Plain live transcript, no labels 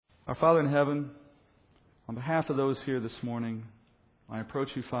Our Father in heaven, on behalf of those here this morning, I approach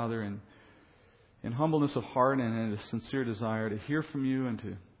you, Father, in humbleness of heart and in a sincere desire to hear from you and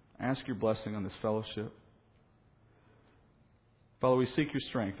to ask your blessing on this fellowship. Father, we seek your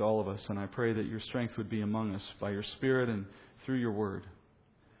strength, all of us, and I pray that your strength would be among us by your Spirit and through your word.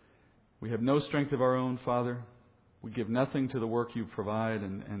 We have no strength of our own, Father. We give nothing to the work you provide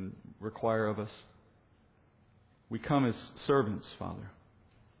and require of us. We come as servants, Father.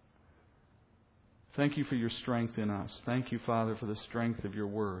 Thank you for your strength in us. Thank you, Father, for the strength of your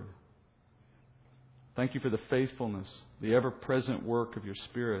word. Thank you for the faithfulness, the ever-present work of your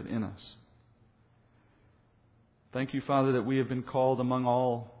Spirit in us. Thank you, Father, that we have been called among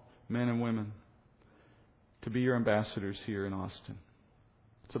all men and women to be your ambassadors here in Austin.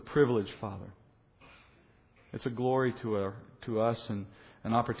 It's a privilege, Father. It's a glory to us and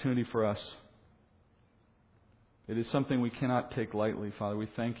an opportunity for us. It is something we cannot take lightly, Father. We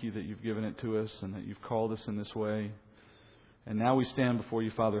thank you that you've given it to us and that you've called us in this way. And now we stand before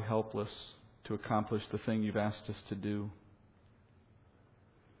you, Father, helpless to accomplish the thing you've asked us to do.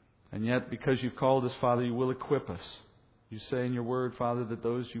 And yet, because you've called us, Father, you will equip us. You say in your word, Father, that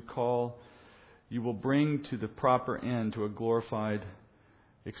those you call, you will bring to the proper end, to a glorified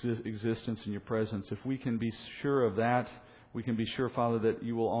existence in your presence. If we can be sure of that, we can be sure, Father, that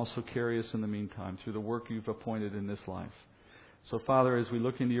you will also carry us in the meantime through the work you've appointed in this life. So, Father, as we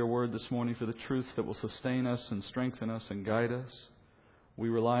look into your word this morning for the truths that will sustain us and strengthen us and guide us, we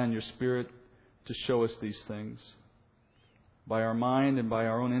rely on your Spirit to show us these things. By our mind and by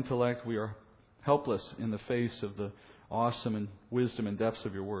our own intellect, we are helpless in the face of the awesome and wisdom and depths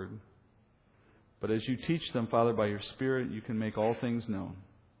of your word. But as you teach them, Father, by your Spirit, you can make all things known.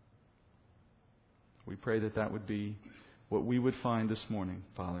 We pray that that would be what we would find this morning,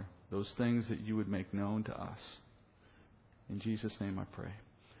 Father. Those things that you would make known to us. In Jesus' name I pray.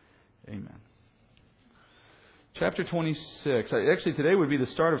 Amen. Chapter 26. Actually, today would be the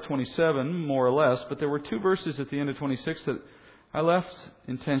start of 27, more or less. But there were two verses at the end of 26 that I left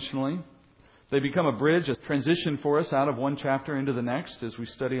intentionally. They become a bridge, a transition for us out of one chapter into the next as we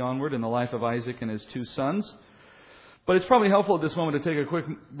study onward in the life of Isaac and his two sons. But it's probably helpful at this moment to take a quick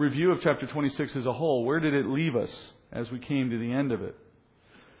review of chapter 26 as a whole. Where did it leave us as we came to the end of it?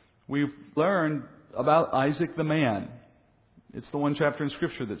 We've learned about Isaac the man. It's the one chapter in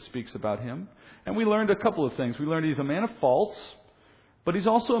Scripture that speaks about him. And we learned a couple of things. We learned he's a man of faults, but he's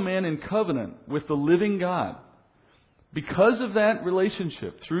also a man in covenant with the living God. Because of that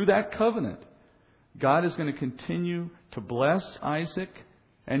relationship, through that covenant, God is going to continue to bless Isaac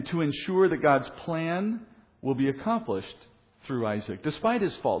and to ensure that God's plan will be accomplished through Isaac, despite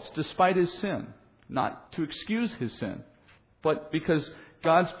his faults, despite his sin. Not to excuse his sin, but because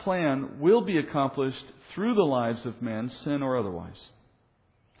God's plan will be accomplished through the lives of men, sin or otherwise.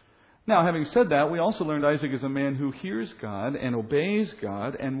 Now, having said that, we also learned Isaac is a man who hears God and obeys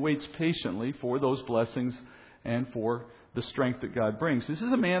God and waits patiently for those blessings and for the strength that God brings. This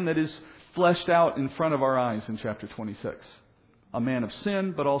is a man that is fleshed out in front of our eyes in chapter 26. A man of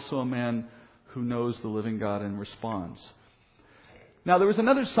sin, but also a man who knows the living God and responds. Now, there was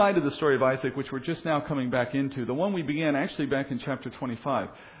another side of the story of Isaac which we're just now coming back into. The one we began actually back in chapter 25.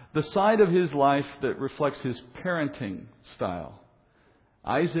 The side of his life that reflects his parenting style.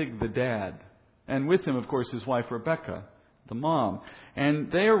 Isaac the dad. And with him, of course, his wife Rebekah, the mom.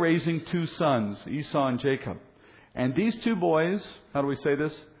 And they are raising two sons, Esau and Jacob. And these two boys, how do we say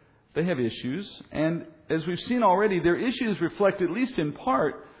this? They have issues. And as we've seen already, their issues reflect, at least in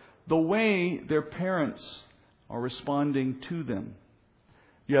part, the way their parents are responding to them.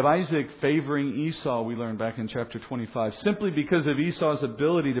 You have Isaac favoring Esau, we learned back in chapter 25, simply because of Esau's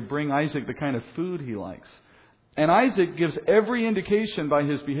ability to bring Isaac the kind of food he likes. And Isaac gives every indication by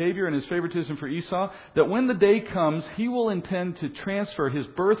his behavior and his favoritism for Esau that when the day comes, he will intend to transfer his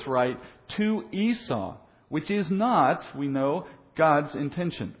birthright to Esau, which is not, we know, God's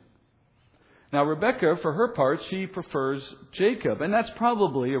intention. Now, Rebekah, for her part, she prefers Jacob. And that's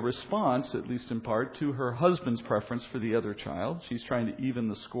probably a response, at least in part, to her husband's preference for the other child. She's trying to even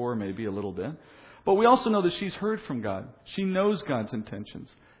the score maybe a little bit. But we also know that she's heard from God. She knows God's intentions.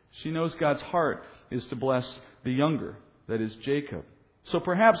 She knows God's heart is to bless the younger, that is Jacob. So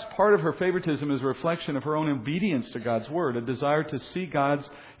perhaps part of her favoritism is a reflection of her own obedience to God's word, a desire to see God's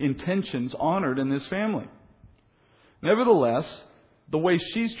intentions honored in this family. Nevertheless, the way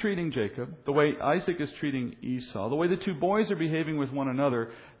she's treating Jacob, the way Isaac is treating Esau, the way the two boys are behaving with one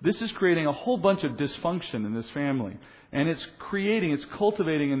another, this is creating a whole bunch of dysfunction in this family. And it's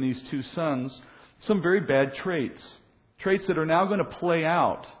cultivating in these two sons some very bad traits. Traits that are now going to play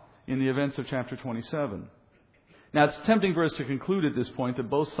out in the events of chapter 27. Now, it's tempting for us to conclude at this point that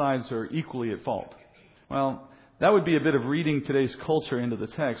both sides are equally at fault. Well, that would be a bit of reading today's culture into the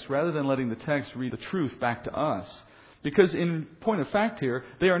text rather than letting the text read the truth back to us. Because in point of fact here,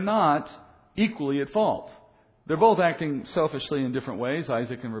 they are not equally at fault. They're both acting selfishly in different ways,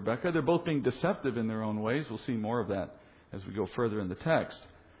 Isaac and Rebekah. They're both being deceptive in their own ways. We'll see more of that as we go further in the text.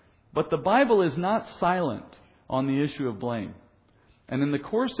 But the Bible is not silent on the issue of blame. And in the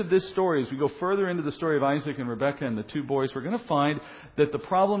course of this story, as we go further into the story of Isaac and Rebekah and the two boys, we're going to find that the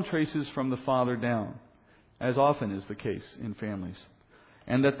problem traces from the father down, as often is the case in families.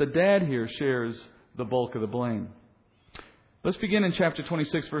 And that the dad here shares the bulk of the blame. Let's begin in chapter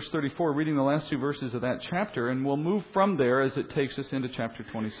 26, verse 34, reading the last two verses of that chapter, and we'll move from there as it takes us into chapter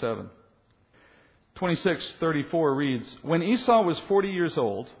 27. 26:34 reads, "When Esau was 40 years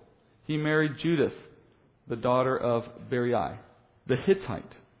old, he married Judith, the daughter of Berai, the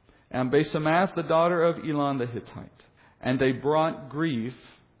Hittite, and Basemath, the daughter of Elon the Hittite. And they brought grief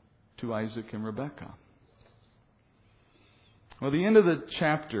to Isaac and Rebekah." Well, the end of the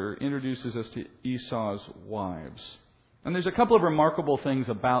chapter introduces us to Esau's wives. And there's a couple of remarkable things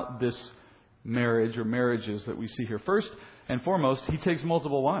about this marriage or marriages that we see here. First and foremost, he takes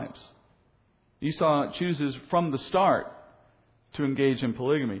multiple wives. Esau chooses from the start to engage in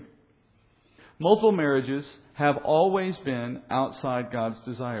polygamy. Multiple marriages have always been outside God's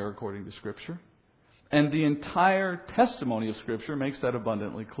desire according to Scripture. And the entire testimony of Scripture makes that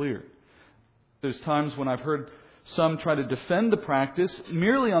abundantly clear. There's times when I've heard some try to defend the practice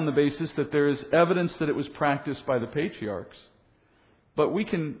merely on the basis that there is evidence that it was practiced by the patriarchs. But we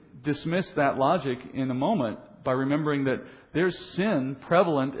can dismiss that logic in a moment by remembering that there's sin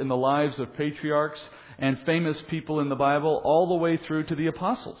prevalent in the lives of patriarchs and famous people in the Bible all the way through to the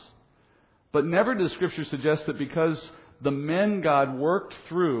apostles. But never does Scripture suggest that because the men God worked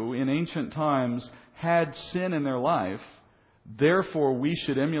through in ancient times had sin in their life, therefore we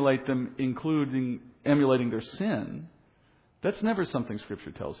should emulate them, including emulating their sin. That's never something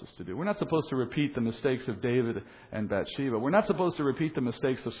Scripture tells us to do. We're not supposed to repeat the mistakes of David and Bathsheba. We're not supposed to repeat the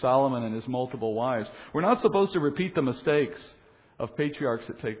mistakes of Solomon and his multiple wives. We're not supposed to repeat the mistakes of patriarchs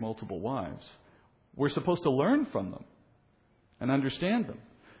that take multiple wives. We're supposed to learn from them and understand them.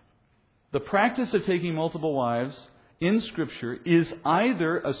 The practice of taking multiple wives in Scripture is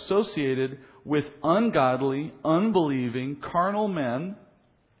either associated with ungodly, unbelieving, carnal men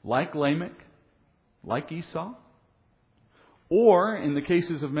like Lamech, like Esau, or in the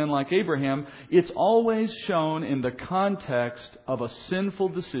cases of men like Abraham, it's always shown in the context of a sinful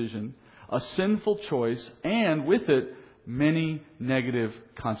decision, a sinful choice, and with it, many negative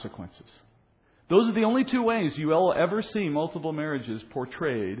consequences. Those are the only two ways you will ever see multiple marriages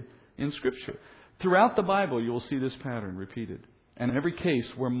portrayed in Scripture. Throughout the Bible, you will see this pattern repeated. And in every case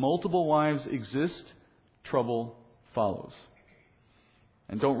where multiple wives exist, trouble follows.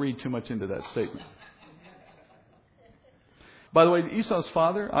 And don't read too much into that statement. By the way, Esau's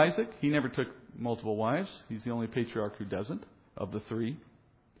father, Isaac, he never took multiple wives. He's the only patriarch who doesn't, of the three.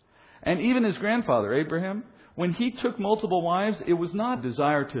 And even his grandfather, Abraham, when he took multiple wives, it was not a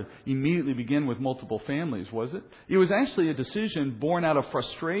desire to immediately begin with multiple families, was it? It was actually a decision born out of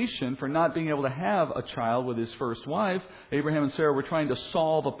frustration for not being able to have a child with his first wife. Abraham and Sarah were trying to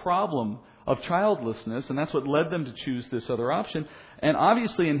solve a problem of childlessness, and that's what led them to choose this other option. And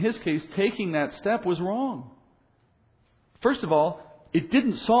obviously, in his case, taking that step was wrong. First of all, it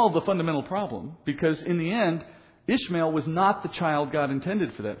didn't solve the fundamental problem, because in the end, Ishmael was not the child God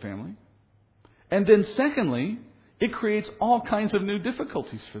intended for that family. And then secondly, it creates all kinds of new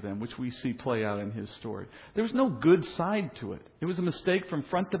difficulties for them, which we see play out in his story. There was no good side to it. It was a mistake from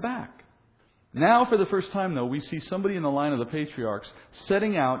front to back. Now, for the first time, though, we see somebody in the line of the patriarchs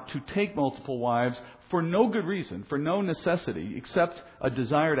setting out to take multiple wives for no good reason, for no necessity, except a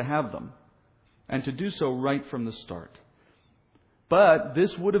desire to have them, and to do so right from the start. But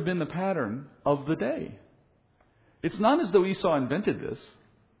this would have been the pattern of the day. It's not as though Esau invented this.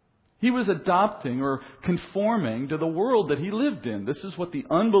 He was adopting or conforming to the world that he lived in. This is what the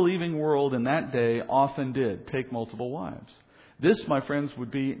unbelieving world in that day often did, take multiple wives. This, my friends,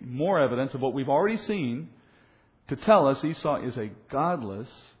 would be more evidence of what we've already seen to tell us Esau is a godless,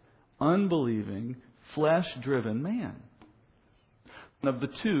 unbelieving, flesh-driven man. Of the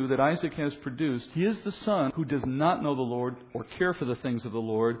two that Isaac has produced, he is the son who does not know the Lord or care for the things of the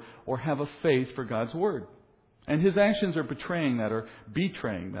Lord or have a faith for God's Word. And his actions are betraying that or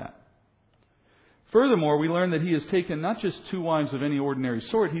betraying that. Furthermore, we learn that he has taken not just two wives of any ordinary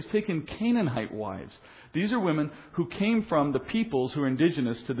sort, he's taken Canaanite wives. These are women who came from the peoples who are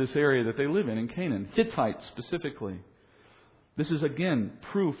indigenous to this area that they live in Canaan, Hittites specifically. This is, again,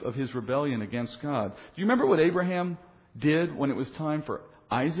 proof of his rebellion against God. Do you remember what Abraham did when it was time for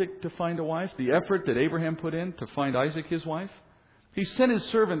Isaac to find a wife? The effort that Abraham put in to find Isaac his wife? He sent his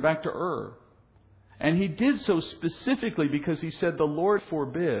servant back to Ur. And he did so specifically because he said the Lord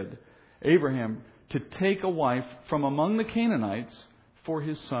forbid Abraham to take a wife from among the Canaanites for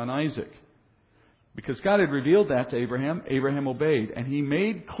his son Isaac. Because God had revealed that to Abraham, Abraham obeyed. And he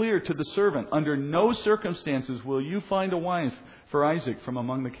made clear to the servant, under no circumstances will you find a wife for Isaac from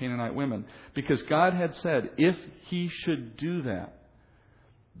among the Canaanite women. Because God had said, if he should do that,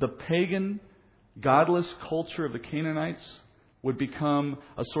 the pagan, godless culture of the Canaanites would become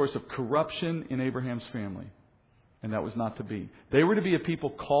a source of corruption in Abraham's family. And that was not to be. They were to be a people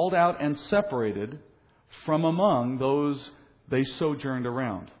called out and separated from among those they sojourned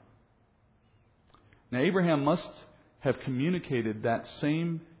around. Now, Abraham must have communicated that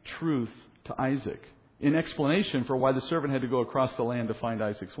same truth to Isaac in explanation for why the servant had to go across the land to find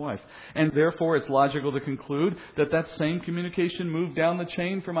Isaac's wife. And therefore, it's logical to conclude that that same communication moved down the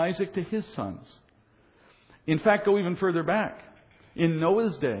chain from Isaac to his sons. In fact, go even further back. In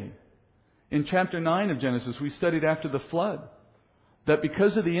Noah's day, in chapter 9 of Genesis, we studied after the flood that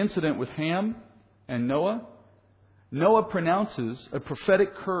because of the incident with Ham and Noah, Noah pronounces a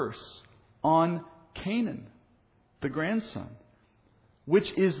prophetic curse on Canaan, the grandson,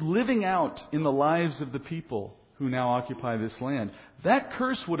 which is living out in the lives of the people who now occupy this land. That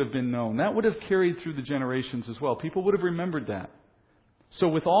curse would have been known. That would have carried through the generations as well. People would have remembered that. So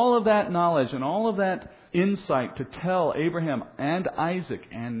with all of that knowledge and all of that insight to tell Abraham and Isaac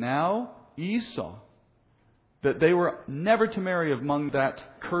and now Esau that they were never to marry among that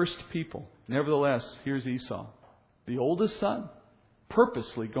cursed people. Nevertheless, here's Esau, the oldest son,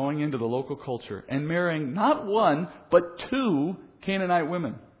 purposely going into the local culture and marrying not one, but 2 Canaanite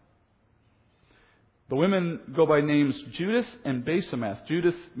women. The women go by names Judith and Basemath.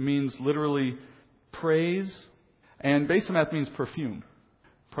 Judith means literally praise, and Basemath means perfume.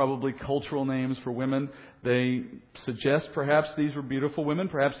 Probably cultural names for women. They suggest perhaps these were beautiful women,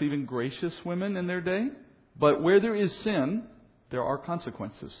 perhaps even gracious women in their day. But where there is sin, there are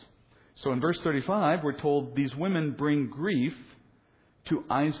consequences. So in verse 35, we're told these women bring grief to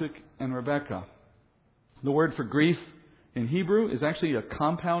Isaac and Rebekah. The word for grief in Hebrew is actually a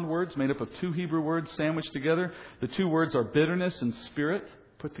compound word. It's made up of 2 Hebrew words sandwiched together. The 2 words are bitterness and spirit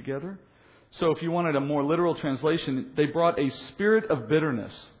put together. So if you wanted a more literal translation, they brought a spirit of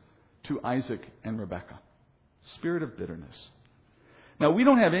bitterness to Isaac and Rebekah. Spirit of bitterness. Now, we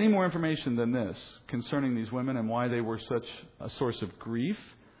don't have any more information than this concerning these women and why they were such a source of grief.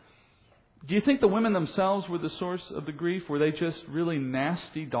 Do you think the women themselves were the source of the grief? Were they just really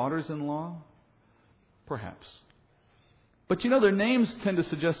nasty daughters-in-law? Perhaps. But their names tend to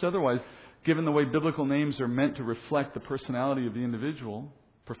suggest otherwise, given the way biblical names are meant to reflect the personality of the individual,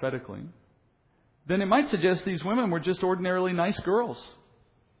 prophetically. Then it might suggest these women were just ordinarily nice girls.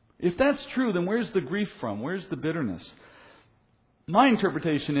 If that's true, then where's the grief from? Where's the bitterness? My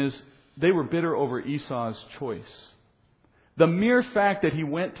interpretation is they were bitter over Esau's choice. The mere fact that he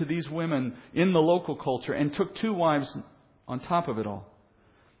went to these women in the local culture and took 2 wives on top of it all,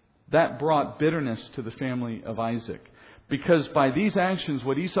 that brought bitterness to the family of Isaac. Because by these actions,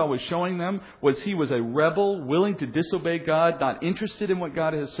 what Esau was showing them was he was a rebel, willing to disobey God, not interested in what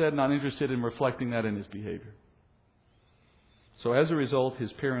God has said, not interested in reflecting that in his behavior. So as a result,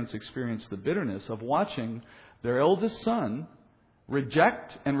 his parents experienced the bitterness of watching their eldest son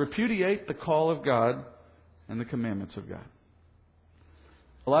reject and repudiate the call of God and the commandments of God.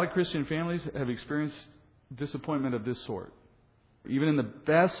 A lot of Christian families have experienced disappointment of this sort. Even in the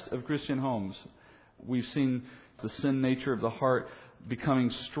best of Christian homes, we've seen the sin nature of the heart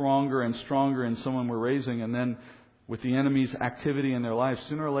becoming stronger and stronger in someone we're raising, and then with the enemy's activity in their life,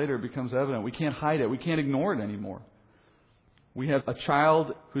 sooner or later it becomes evident. We can't hide it. We can't ignore it anymore. We have a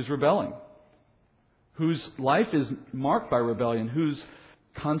child who's rebelling, whose life is marked by rebellion, whose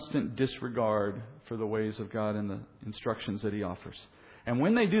constant disregard for the ways of God and the instructions that He offers. And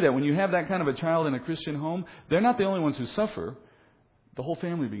when they do that, when you have that kind of a child in a Christian home, they're not the only ones who suffer. The whole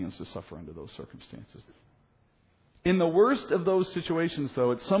family begins to suffer under those circumstances. In the worst of those situations,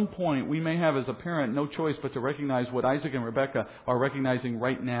 though, at some point we may have as a parent no choice but to recognize what Isaac and Rebekah are recognizing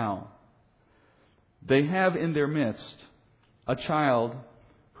right now. They have in their midst a child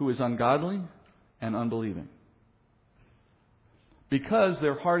who is ungodly and unbelieving. Because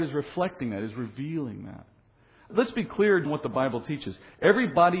their heart is reflecting that, is revealing that. Let's be clear in what the Bible teaches.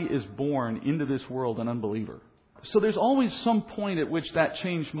 Everybody is born into this world an unbeliever. So there's always some point at which that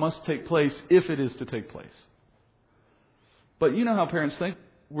change must take place if it is to take place. But you know how parents think.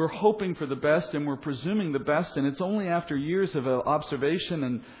 we're hoping for the best and we're presuming the best, and it's only after years of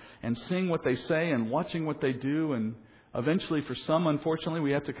observation and seeing what they say and watching what they do, and eventually for some, unfortunately,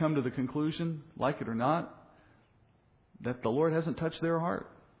 we have to come to the conclusion, like it or not, that the Lord hasn't touched their heart.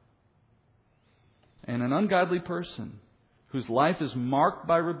 And an ungodly person whose life is marked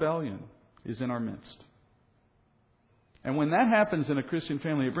by rebellion is in our midst. And when that happens in a Christian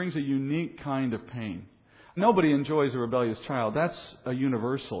family, it brings a unique kind of pain. Nobody enjoys a rebellious child. That's a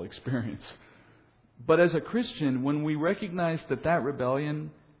universal experience. But as a Christian, when we recognize that that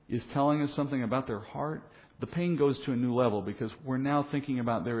rebellion is telling us something about their heart, the pain goes to a new level because we're now thinking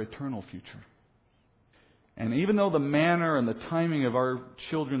about their eternal future. And even though the manner and the timing of our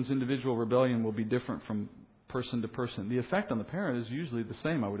children's individual rebellion will be different from person to person, the effect on the parent is usually the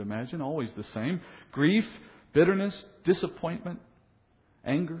same, I would imagine, always the same. Grief, bitterness, disappointment,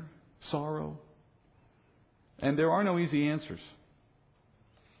 anger, sorrow. And there are no easy answers.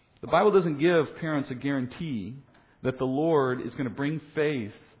 The Bible doesn't give parents a guarantee that the Lord is going to bring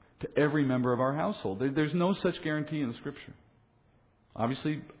faith to every member of our household. There's no such guarantee in the Scripture.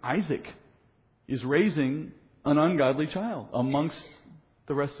 Obviously, Isaac is raising an ungodly child amongst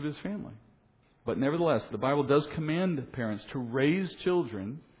the rest of his family. But nevertheless, the Bible does command parents to raise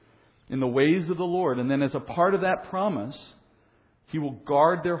children in the ways of the Lord. And then as a part of that promise, He will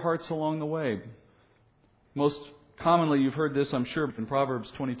guard their hearts along the way. Most commonly, you've heard this, I'm sure, in Proverbs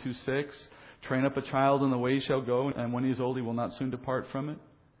 22:6. Train up a child in the way he shall go, and when he is old, he will not soon depart from it.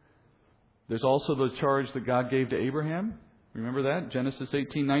 There's also the charge that God gave to Abraham. Remember that? Genesis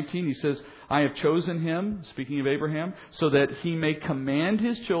 18:19. He says, I have chosen him, speaking of Abraham, so that he may command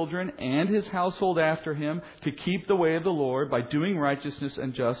his children and his household after him to keep the way of the Lord by doing righteousness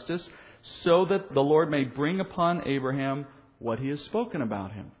and justice, so that the Lord may bring upon Abraham what He has spoken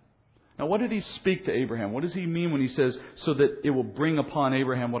about him. Now, what did He speak to Abraham? What does He mean when He says, so that it will bring upon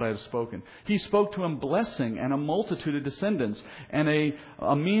Abraham what I have spoken? He spoke to him blessing and a multitude of descendants and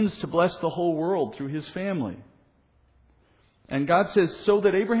a means to bless the whole world through his family. And God says, so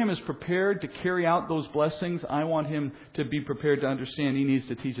that Abraham is prepared to carry out those blessings, I want him to be prepared to understand he needs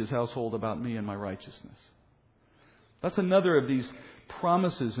to teach his household about me and my righteousness. That's another of these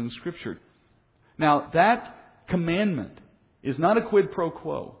promises in Scripture. Now, that commandment is not a quid pro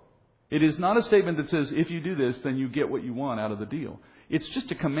quo. It is not a statement that says, if you do this, then you get what you want out of the deal. It's just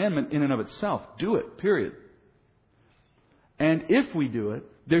a commandment in and of itself. Do it, period. And if we do it,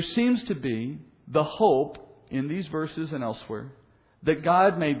 there seems to be the hope in these verses and elsewhere that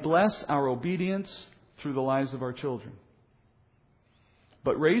God may bless our obedience through the lives of our children.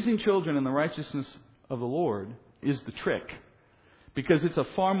 But raising children in the righteousness of the Lord is the trick, because it's a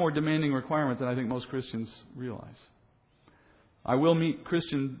far more demanding requirement than I think most Christians realize. I will meet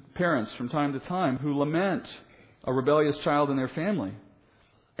Christian parents from time to time who lament a rebellious child in their family.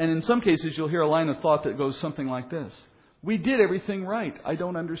 And in some cases, you'll hear a line of thought that goes something like this: we did everything right. I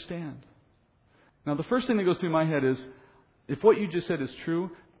don't understand. Now, the first thing that goes through my head is, if what you just said is true,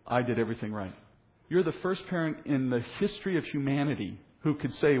 I did everything right. You're the first parent in the history of humanity who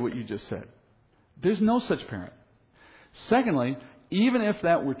could say what you just said. There's no such parent. Secondly, even if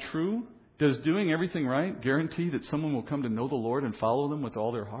that were true, does doing everything right guarantee that someone will come to know the Lord and follow them with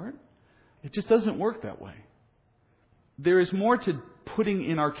all their heart? It just doesn't work that way. There is more to putting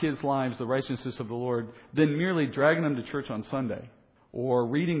in our kids' lives the righteousness of the Lord than merely dragging them to church on Sunday, or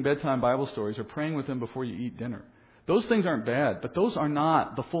reading bedtime Bible stories, or praying with them before you eat dinner. Those things aren't bad, but those are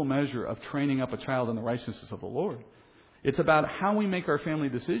not the full measure of training up a child in the righteousness of the Lord. It's about how we make our family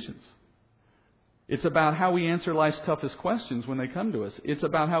decisions. It's about how we answer life's toughest questions when they come to us. It's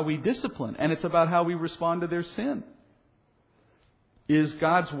about how we discipline, and it's about how we respond to their sin. Is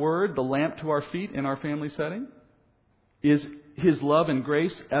God's Word the lamp to our feet in our family setting? Is His love and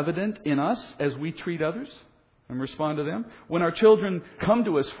grace evident in us as we treat others and respond to them? When our children come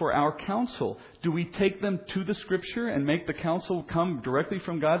to us for our counsel, do we take them to the Scripture and make the counsel come directly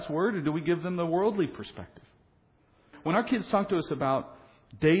from God's Word, or do we give them the worldly perspective? When our kids talk to us about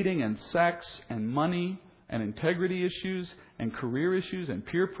dating and sex and money and integrity issues and career issues and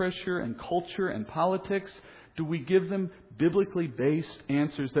peer pressure and culture and politics, do we give them biblically based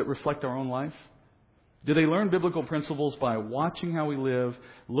answers that reflect our own life? Do they learn biblical principles by watching how we live,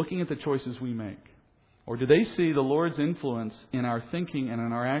 looking at the choices we make? Or do they see the Lord's influence in our thinking and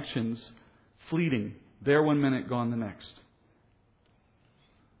in our actions fleeting, there one minute, gone the next?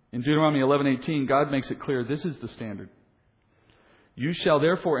 In Deuteronomy 11:18, God makes it clear this is the standard. You shall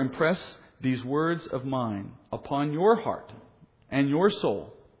therefore impress these words of mine upon your heart and your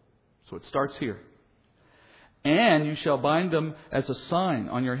soul. So it starts here. And you shall bind them as a sign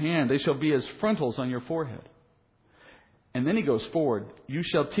on your hand. They shall be as frontals on your forehead. And then he goes forward. You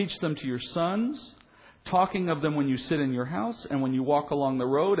shall teach them to your sons, talking of them when you sit in your house, and when you walk along the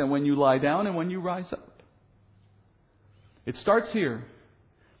road, and when you lie down, and when you rise up. It starts here.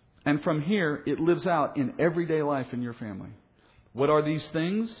 And from here, it lives out in everyday life in your family. What are these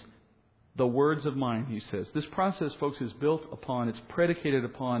things? The words of mine, he says. This process, folks, is built upon, it's predicated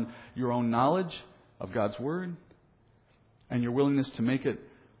upon your own knowledge of God's Word and your willingness to make it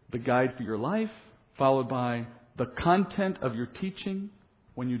the guide for your life, followed by the content of your teaching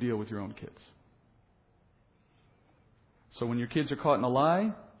when you deal with your own kids. So when your kids are caught in a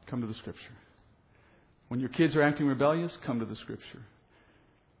lie, come to the Scripture. When your kids are acting rebellious, come to the Scripture.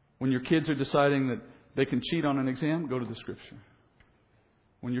 When your kids are deciding that they can cheat on an exam, go to the Scripture.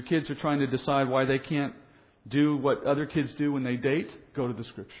 When your kids are trying to decide why they can't do what other kids do when they date, go to the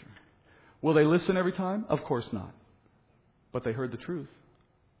Scripture. Will they listen every time? Of course not. But they heard the truth.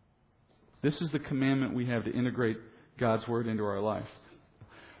 This is the commandment we have to integrate God's Word into our life.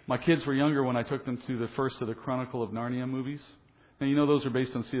 My kids were younger when I took them to the first of the Chronicle of Narnia movies. Now, you know those are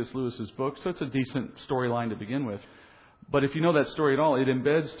based on C.S. Lewis's book, so it's a decent storyline to begin with. But if you know that story at all, it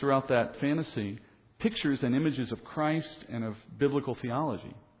embeds throughout that fantasy pictures and images of Christ and of biblical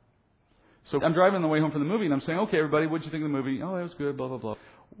theology. So I'm driving on the way home from the movie and I'm saying, okay, everybody, what did you think of the movie? Oh, it was good, blah, blah, blah.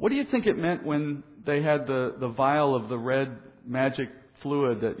 What do you think it meant when they had the vial of the red magic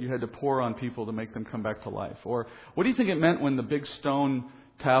fluid that you had to pour on people to make them come back to life? Or what do you think it meant when the big stone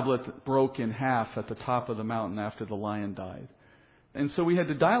tablet broke in half at the top of the mountain after the lion died? And so we had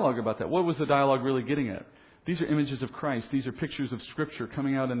to dialogue about that. What was the dialogue really getting at? These are images of Christ. These are pictures of Scripture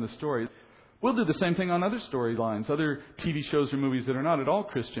coming out in the story. We'll do the same thing on other storylines, other TV shows or movies that are not at all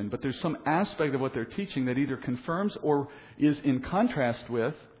Christian, but there's some aspect of what they're teaching that either confirms or is in contrast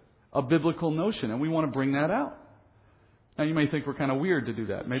with a biblical notion, and we want to bring that out. Now, you may think we're kind of weird to do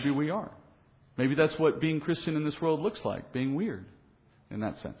that. Maybe we are. Maybe that's what being Christian in this world looks like, being weird in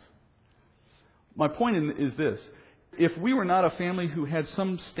that sense. My point is this. If we were not a family who had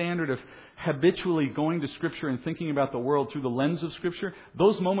some standard of habitually going to Scripture and thinking about the world through the lens of Scripture,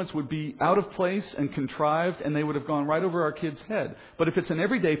 those moments would be out of place and contrived, and they would have gone right over our kids' head. But if it's an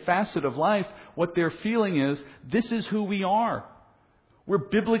everyday facet of life, what they're feeling is, this is who we are. We're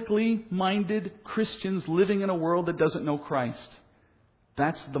biblically minded Christians living in a world that doesn't know Christ.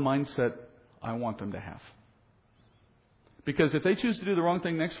 That's the mindset I want them to have. Because if they choose to do the wrong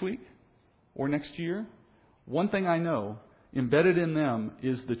thing next week or next year, one thing I know, embedded in them,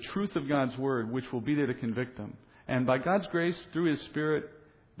 is the truth of God's Word, which will be there to convict them. And by God's grace, through His Spirit,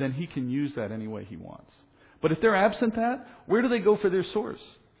 then He can use that any way He wants. But if they're absent that, where do they go for their source?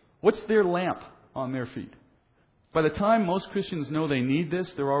 What's their lamp on their feet? By the time most Christians know they need this,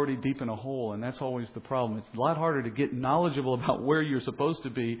 they're already deep in a hole, and that's always the problem. It's a lot harder to get knowledgeable about where you're supposed to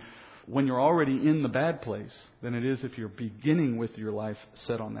be when you're already in the bad place than it is if you're beginning with your life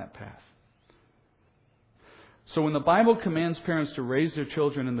set on that path. So when the Bible commands parents to raise their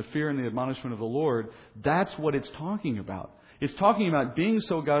children in the fear and the admonishment of the Lord, that's what it's talking about. It's talking about being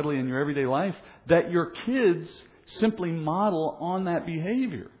so godly in your everyday life that your kids simply model on that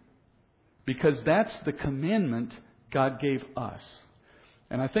behavior. Because that's the commandment God gave us.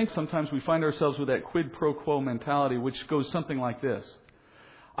 And I think sometimes we find ourselves with that quid pro quo mentality, which goes something like this.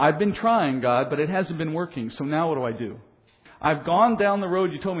 I've been trying, God, but it hasn't been working, so now what do I do? I've gone down the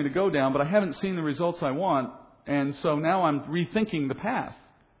road you told me to go down, but I haven't seen the results I want. And so now I'm rethinking the path.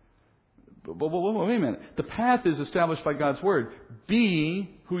 But wait a minute. The path is established by God's Word. Be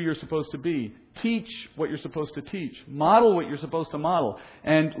who you're supposed to be. Teach what you're supposed to teach. Model what you're supposed to model.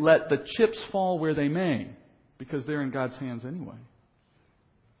 And let the chips fall where they may. Because they're in God's hands anyway.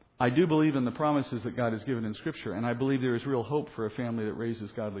 I do believe in the promises that God has given in Scripture. And I believe there is real hope for a family that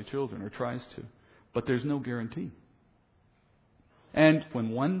raises godly children or tries to. But there's no guarantee. And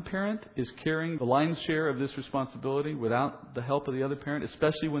when one parent is carrying the lion's share of this responsibility without the help of the other parent,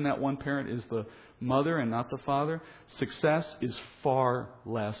 especially when that one parent is the mother and not the father, success is far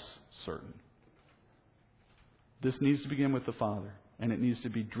less certain. This needs to begin with the father, and it needs to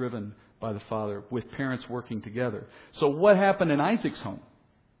be driven by the father, with parents working together. So what happened in Isaac's home?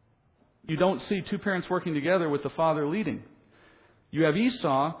 You don't see two parents working together with the father leading. You have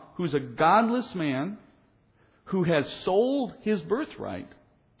Esau, who's a godless man, who has sold his birthright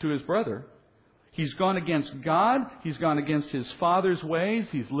to his brother. He's gone against God. He's gone against his father's ways.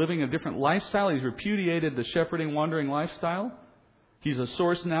 He's living a different lifestyle. He's repudiated the shepherding, wandering lifestyle. He's a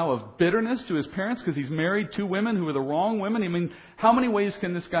source now of bitterness to his parents because he's married two women who are the wrong women. I mean, how many ways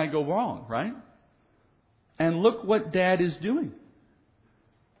can this guy go wrong, right? And look what Dad is doing.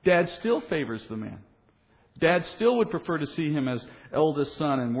 Dad still favors the man. Dad still would prefer to see him as eldest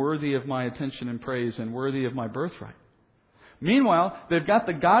son and worthy of my attention and praise and worthy of my birthright. Meanwhile, they've got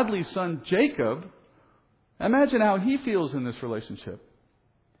the godly son Jacob. Imagine how he feels in this relationship.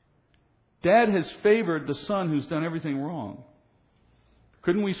 Dad has favored the son who's done everything wrong.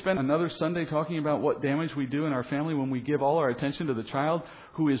 Couldn't we spend another Sunday talking about what damage we do in our family when we give all our attention to the child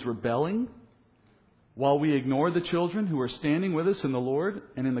who is rebelling, while we ignore the children who are standing with us in the Lord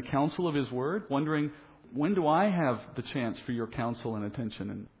and in the counsel of His Word, wondering, when do I have the chance for your counsel and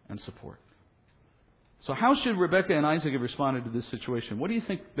attention and support? So how should Rebekah and Isaac have responded to this situation? What do you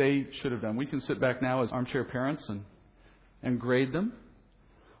think they should have done? We can sit back now as armchair parents and grade them.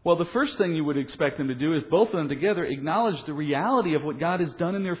 Well, the first thing you would expect them to do is both of them together acknowledge the reality of what God has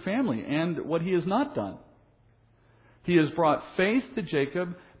done in their family and what He has not done. He has brought faith to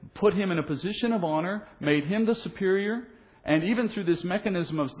Jacob, put him in a position of honor, made him the superior, and even through this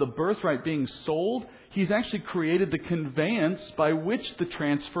mechanism of the birthright being sold, He's actually created the conveyance by which the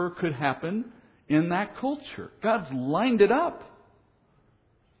transfer could happen in that culture. God's lined it up.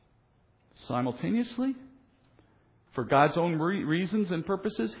 Simultaneously, for God's own reasons and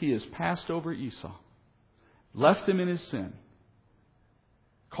purposes, He has passed over Esau, left him in his sin,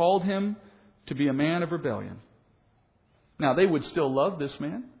 called him to be a man of rebellion. Now, they would still love this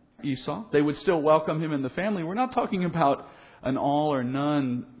man, Esau. They would still welcome him in the family. We're not talking about an all or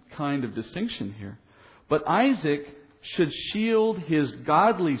none kind of distinction here. But Isaac should shield his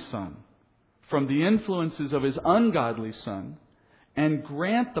godly son from the influences of his ungodly son and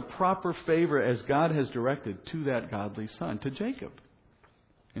grant the proper favor as God has directed to that godly son, to Jacob.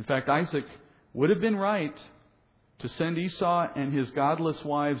 In fact, Isaac would have been right to send Esau and his godless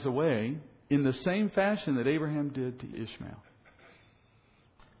wives away in the same fashion that Abraham did to Ishmael.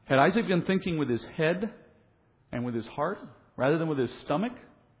 Had Isaac been thinking with his head and with his heart rather than with his stomach,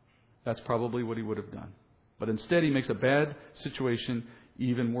 that's probably what he would have done. But instead, he makes a bad situation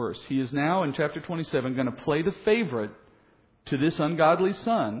even worse. He is now, in chapter 27, going to play the favorite to this ungodly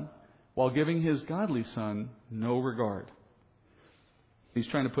son while giving his godly son no regard. He's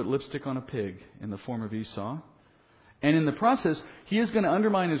trying to put lipstick on a pig in the form of Esau. And in the process, he is going to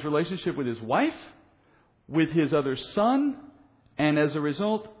undermine his relationship with his wife, with his other son, and as a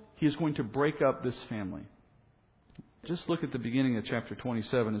result, he is going to break up this family. Just look at the beginning of chapter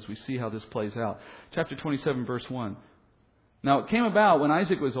 27 as we see how this plays out. Chapter 27, verse 1. Now it came about when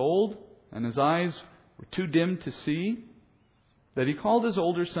Isaac was old and his eyes were too dim to see, that he called his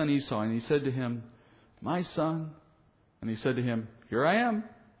older son Esau, and he said to him, "My son." And he said to him, "Here I am."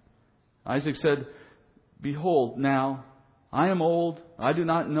 Isaac said, "Behold, now I am old. I do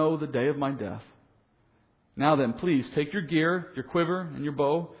not know the day of my death. Now then, please take your gear, your quiver, and your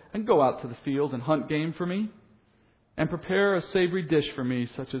bow, and go out to the field and hunt game for me, and prepare a savory dish for me,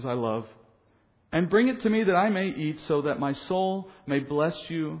 such as I love. And bring it to me that I may eat, so that my soul may bless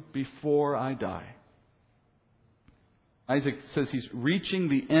you before I die." Isaac says he's reaching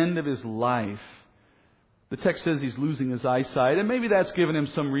the end of his life. The text says he's losing his eyesight, and maybe that's given him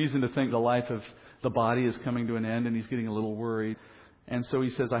some reason to think the life of the body is coming to an end, and he's getting a little worried. And so he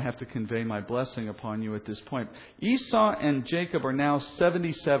says, "I have to convey my blessing upon you at this point." Esau and Jacob are now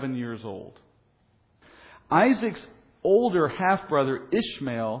 77 years old. Isaac's older half-brother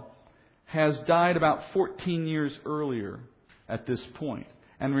Ishmael has died about 14 years earlier at this point.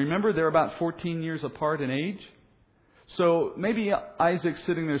 And remember, they're about 14 years apart in age. So maybe Isaac's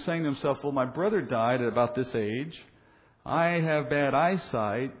sitting there saying to himself, "Well, my brother died at about this age. I have bad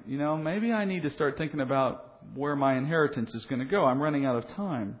eyesight. Maybe I need to start thinking about where my inheritance is going to go. I'm running out of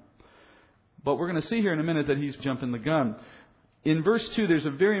time." But we're going to see here in a minute that he's jumping the gun. In verse 2, there's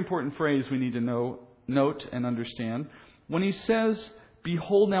a very important phrase we need to note and understand. When he says,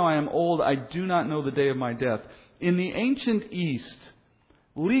 "Behold, now I am old, I do not know the day of my death." In the ancient East,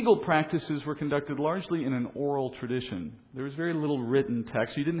 legal practices were conducted largely in an oral tradition. There was very little written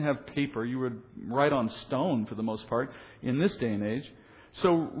text. You didn't have paper. You would write on stone for the most part in this day and age.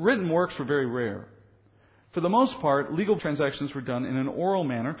 So written works were very rare. For the most part, legal transactions were done in an oral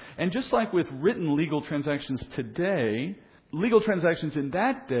manner. And just like with written legal transactions today, legal transactions in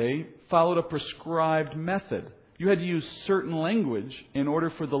that day followed a prescribed method. You had to use certain language in order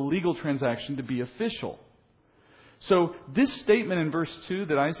for the legal transaction to be official. So this statement in verse 2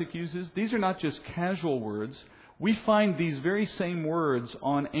 that Isaac uses, these are not just casual words. We find these very same words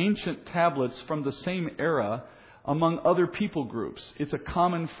on ancient tablets from the same era among other people groups. It's a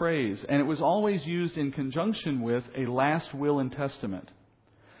common phrase, and it was always used in conjunction with a last will and testament.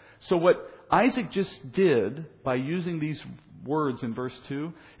 So what Isaac just did by using these words in verse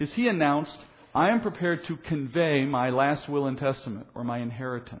 2 is he announced, "I am prepared to convey my last will and testament, or my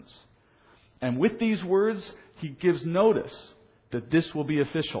inheritance." And with these words, he gives notice that this will be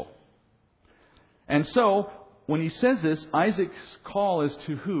official. And so, when he says this, Isaac's call is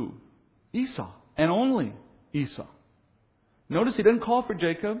to who? Esau. And only Esau. Notice he doesn't call for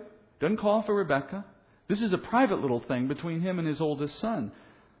Jacob, doesn't call for Rebekah. This is a private little thing between him and his oldest son.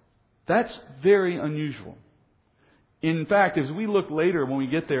 That's very unusual. In fact, as we look later when we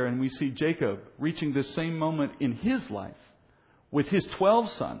get there and we see Jacob reaching this same moment in his life with his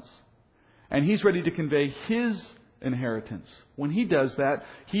 12 sons, and he's ready to convey his inheritance. When he does that,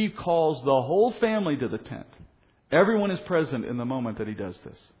 he calls the whole family to the tent. Everyone is present in the moment that he does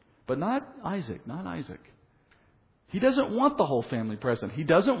this. But not Isaac, not Isaac. He doesn't want the whole family present. He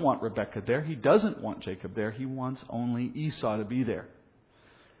doesn't want Rebekah there. He doesn't want Jacob there. He wants only Esau to be there.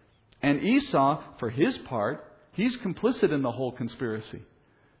 And Esau, for his part, he's complicit in the whole conspiracy.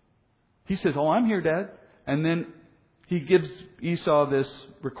 He says, "Oh, I'm here, Dad." And then he gives Esau this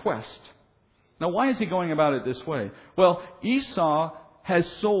request. Now, why is he going about it this way? Well, Esau has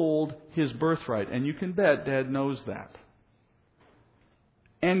sold his birthright, and you can bet Dad knows that.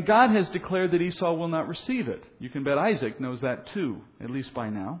 And God has declared that Esau will not receive it. You can bet Isaac knows that too, at least by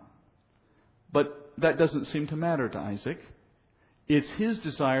now. But that doesn't seem to matter to Isaac. It's his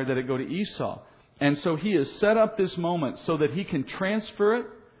desire that it go to Esau. And so he has set up this moment so that he can transfer it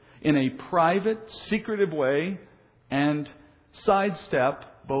in a private, secretive way and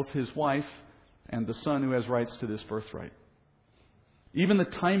sidestep both his wife and the son who has rights to this birthright. Even the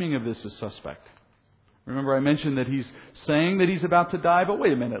timing of this is suspect. Remember, I mentioned that he's saying that he's about to die, but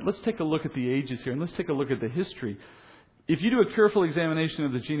wait a minute. Let's take a look at the ages here and let's take a look at the history. If you do a careful examination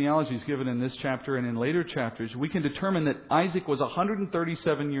of the genealogies given in this chapter and in later chapters, we can determine that Isaac was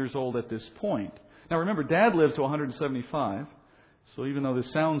 137 years old at this point. Now remember, Dad lived to 175, so even though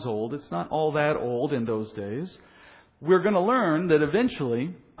this sounds old, it's not all that old in those days. We're going to learn that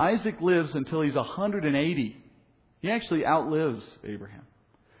eventually Isaac lives until he's 180. He actually outlives Abraham.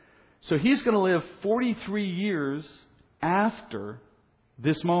 So he's going to live 43 years after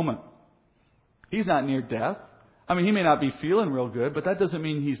this moment. He's not near death. I mean, he may not be feeling real good, but that doesn't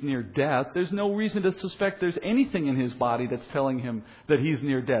mean he's near death. There's no reason to suspect there's anything in his body that's telling him that he's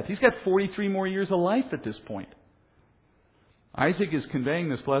near death. He's got 43 more years of life at this point. Isaac is conveying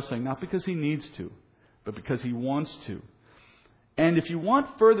this blessing not because he needs to, but because he wants to. And if you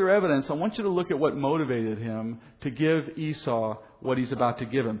want further evidence, I want you to look at what motivated him to give Esau what he's about to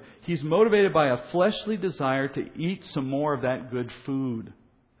give him. He's motivated by a fleshly desire to eat some more of that good food.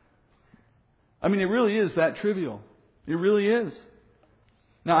 I mean, it really is that trivial. It really is.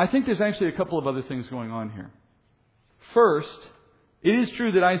 Now, I think there's actually a couple of other things going on here. First, it is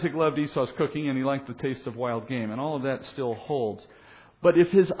true that Isaac loved Esau's cooking and he liked the taste of wild game, and all of that still holds. But if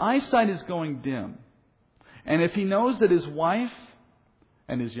his eyesight is going dim, and if he knows that his wife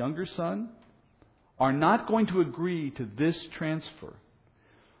and his younger son are not going to agree to this transfer,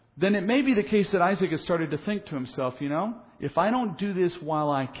 then it may be the case that Isaac has started to think to himself, if I don't do this while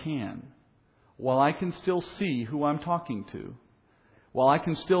I can still see who I'm talking to, while I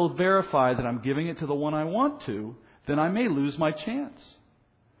can still verify that I'm giving it to the one I want to, then I may lose my chance.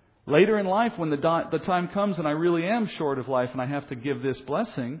 Later in life, when the time comes and I really am short of life and I have to give this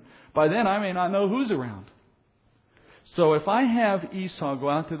blessing, by then I may not know who's around. So if I have Esau go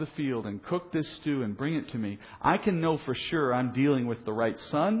out to the field and cook this stew and bring it to me, I can know for sure I'm dealing with the right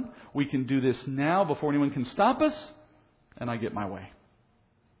son. We can do this now before anyone can stop us, and I get my way.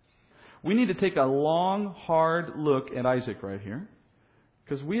 We need to take a long, hard look at Isaac right here,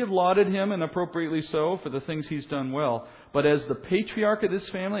 because we have lauded him, and appropriately so, for the things he's done well. But as the patriarch of this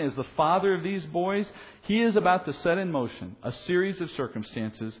family, as the father of these boys, he is about to set in motion a series of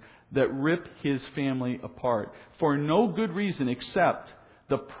circumstances that rip his family apart for no good reason except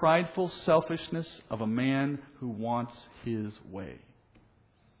the prideful selfishness of a man who wants his way.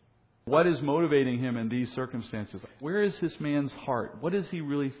 What is motivating him in these circumstances? Where is this man's heart? What is he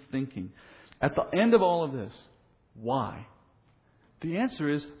really thinking? At the end of all of this, why? The answer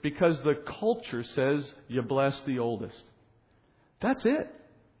is because the culture says you bless the oldest. That's it.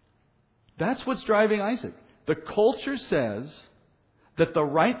 That's what's driving Isaac. The culture says that the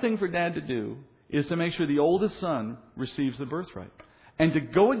right thing for Dad to do is to make sure the oldest son receives the birthright. And to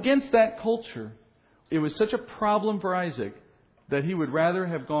go against that culture, it was such a problem for Isaac that he would rather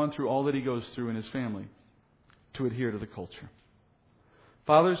have gone through all that he goes through in his family to adhere to the culture.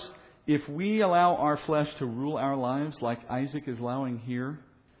 Fathers, if we allow our flesh to rule our lives like Isaac is allowing here,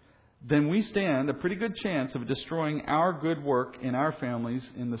 then we stand a pretty good chance of destroying our good work in our families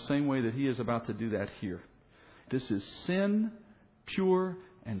in the same way that he is about to do that here. This is sin, pure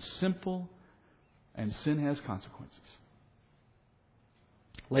and simple, and sin has consequences.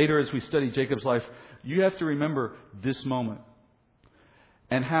 Later, as we study Jacob's life, you have to remember this moment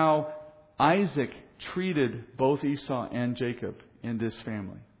and how Isaac treated both Esau and Jacob in this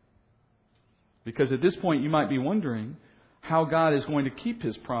family. Because at this point you might be wondering how God is going to keep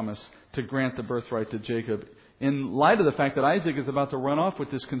His promise to grant the birthright to Jacob in light of the fact that Isaac is about to run off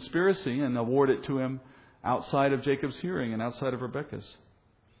with this conspiracy and award it to him outside of Jacob's hearing and outside of Rebekah's.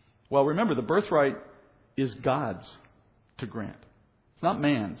 Well, remember, the birthright is God's to grant. It's not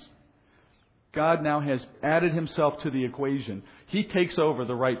man's. God now has added Himself to the equation. He takes over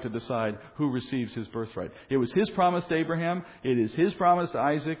the right to decide who receives his birthright. It was His promise to Abraham. It is His promise to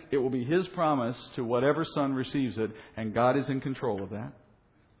Isaac. It will be His promise to whatever son receives it. And God is in control of that.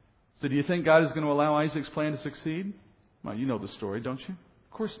 So do you think God is going to allow Isaac's plan to succeed? Well, you know the story, don't you?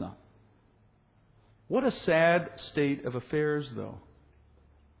 Of course not. What a sad state of affairs, though.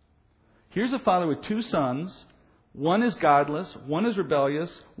 Here's a father with two sons. One is godless, one is rebellious,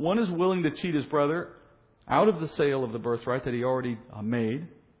 one is willing to cheat his brother out of the sale of the birthright that he already made.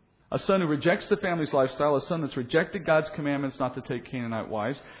 A son who rejects the family's lifestyle, a son that's rejected God's commandments not to take Canaanite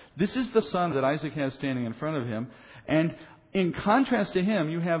wives. This is the son that Isaac has standing in front of him. And in contrast to him,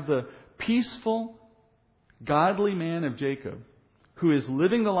 you have the peaceful, godly man of Jacob, who is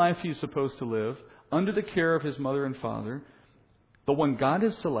living the life he's supposed to live under the care of his mother and father, the one God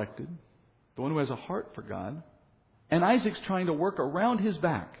has selected, the one who has a heart for God. And Isaac's trying to work around his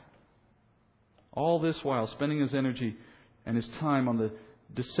back. All this while spending his energy and his time on the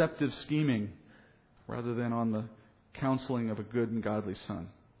deceptive scheming rather than on the counseling of a good and godly son.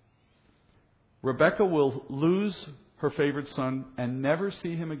 Rebekah will lose her favorite son and never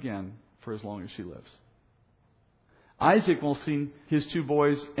see him again for as long as she lives. Isaac will see his two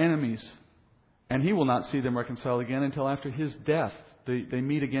boys enemies, and he will not see them reconciled again until after his death. They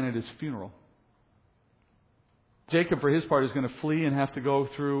meet again at his funeral. Jacob, for his part, is going to flee and have to go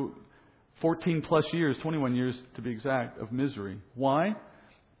through 14 plus years, 21 years to be exact, of misery. Why?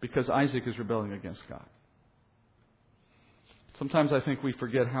 Because Isaac is rebelling against God. Sometimes I think we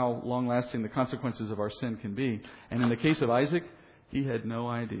forget how long-lasting the consequences of our sin can be. And in the case of Isaac, he had no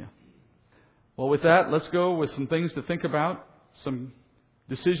idea. Well, with that, let's go with some things to think about, some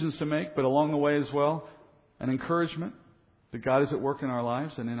decisions to make, but along the way as well, an encouragement that God is at work in our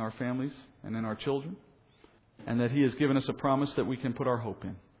lives and in our families and in our children, and that He has given us a promise that we can put our hope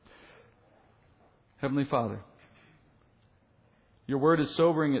in. Heavenly Father, Your Word is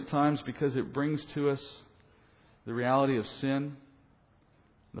sobering at times because it brings to us the reality of sin,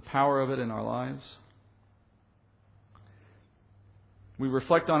 the power of it in our lives. We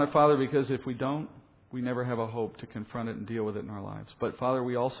reflect on it, Father, because if we don't, we never have a hope to confront it and deal with it in our lives. But, Father,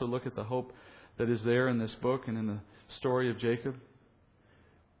 we also look at the hope that is there in this book and in the story of Jacob.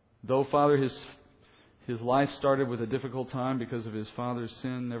 Though, Father, his life started with a difficult time because of his father's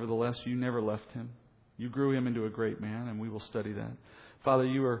sin, nevertheless, You never left him. You grew him into a great man, and we will study that. Father,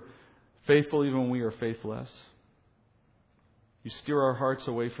 You are faithful even when we are faithless. You steer our hearts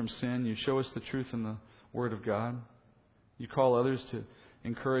away from sin. You show us the truth in the Word of God. You call others to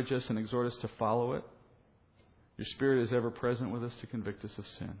encourage us and exhort us to follow it. Your Spirit is ever present with us to convict us of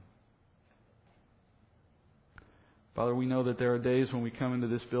sin. Father, we know that there are days when we come into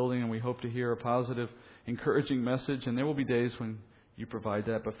this building and we hope to hear a positive, encouraging message, and there will be days when You provide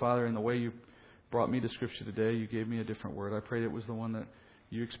that. But Father, in the way You brought me to Scripture today, You gave me a different word. I pray it was the one that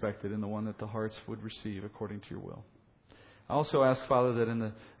You expected and the one that the hearts would receive according to Your will. I also ask, Father, that in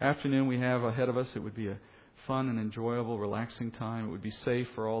the afternoon we have ahead of us, it would be a fun and enjoyable, relaxing time. It would be safe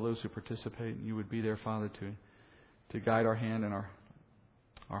for all those who participate, and You would be there, Father, to guide our hand and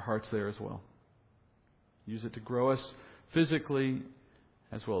our hearts there as well. Use it to grow us physically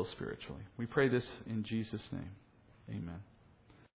as well as spiritually. We pray this in Jesus' name. Amen.